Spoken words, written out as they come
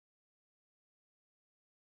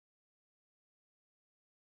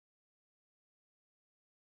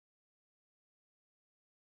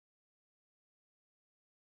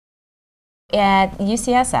At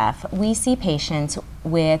UCSF, we see patients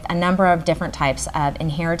with a number of different types of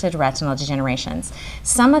inherited retinal degenerations.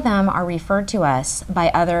 Some of them are referred to us by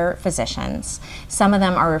other physicians. Some of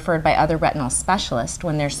them are referred by other retinal specialists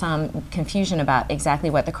when there's some confusion about exactly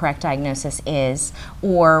what the correct diagnosis is,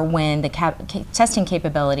 or when the testing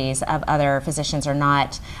capabilities of other physicians are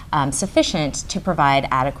not sufficient to provide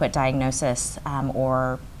adequate diagnosis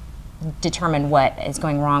or determine what is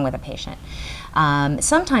going wrong with a patient.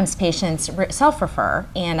 Sometimes patients self-refer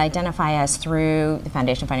and identify us through the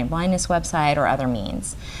Foundation Fighting Blindness website or other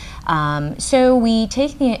means. So we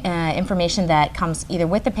take the information that comes either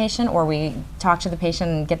with the patient, or we talk to the patient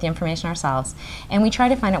and get the information ourselves, and we try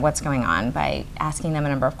to find out what's going on by asking them a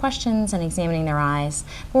number of questions and examining their eyes.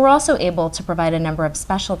 But we're also able to provide a number of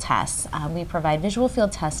special tests. We provide visual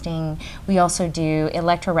field testing. We also do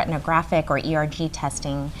electroretinographic or ERG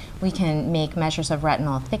testing. We can make measures of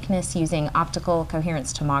retinal thickness using optical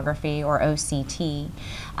coherence tomography or OCT.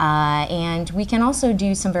 And we can also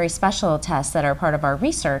do some very special tests that are part of our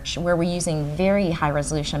research, where we're using very high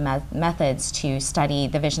resolution methods to study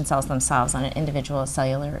the vision cells themselves on an individual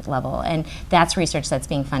cellular level. And that's research that's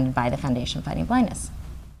being funded by the Foundation Fighting Blindness.